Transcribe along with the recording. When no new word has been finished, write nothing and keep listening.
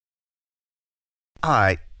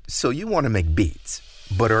Alright, so you want to make beats,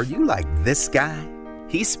 but are you like this guy?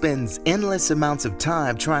 He spends endless amounts of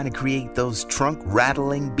time trying to create those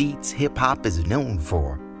trunk-rattling beats hip-hop is known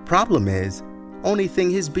for. Problem is, only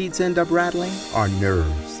thing his beats end up rattling are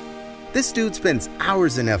nerves. This dude spends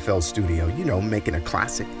hours in FL Studio, making a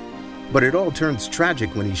classic. But it all turns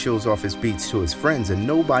tragic when he shows off his beats to his friends and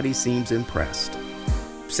nobody seems impressed.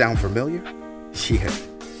 Sound familiar? Yeah.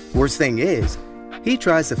 Worst thing is, he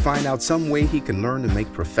tries to find out some way he can learn to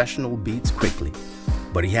make professional beats quickly.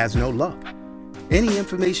 But he has no luck. Any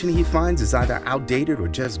information he finds is either outdated or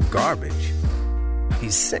just garbage.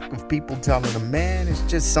 He's sick of people telling him, man, it's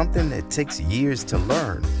just something that takes years to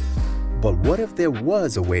learn. But what if there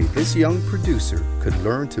was a way this young producer could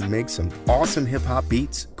learn to make some awesome hip-hop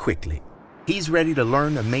beats quickly? He's ready to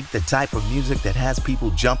learn to make the type of music that has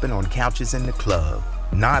people jumping on couches in the club,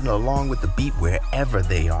 nodding along with the beat wherever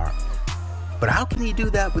they are. But how can he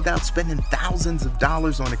do that without spending thousands of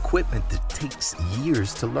dollars on equipment that takes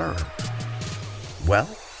years to learn? Well,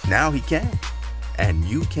 now he can. And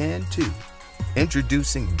you can too.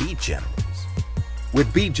 Introducing Beat Generals.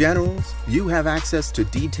 With Beat Generals, you have access to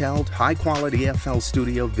detailed, high-quality FL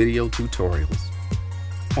Studio video tutorials.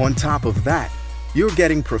 On top of that, you're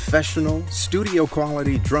getting professional,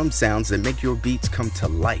 studio-quality drum sounds that make your beats come to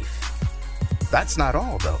life. That's not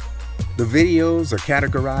all, though. The videos are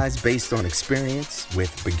categorized based on experience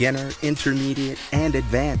with beginner, intermediate, and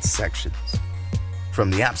advanced sections.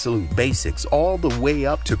 From the absolute basics all the way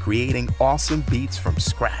up to creating awesome beats from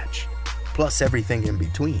scratch, plus everything in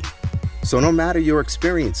between. So no matter your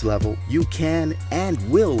experience level, you can and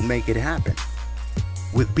will make it happen.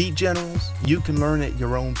 With Beat Generals, you can learn at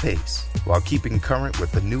your own pace while keeping current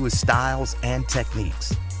with the newest styles and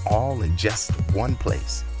techniques, all in just one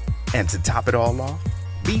place. And to top it all off,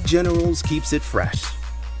 Beat Generals keeps it fresh.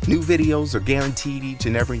 New videos are guaranteed each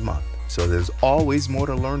and every month, so there's always more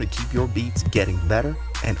to learn to keep your beats getting better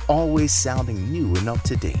and always sounding new and up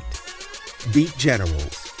to date. Beat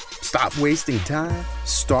Generals. Stop wasting time,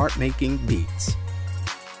 start making beats.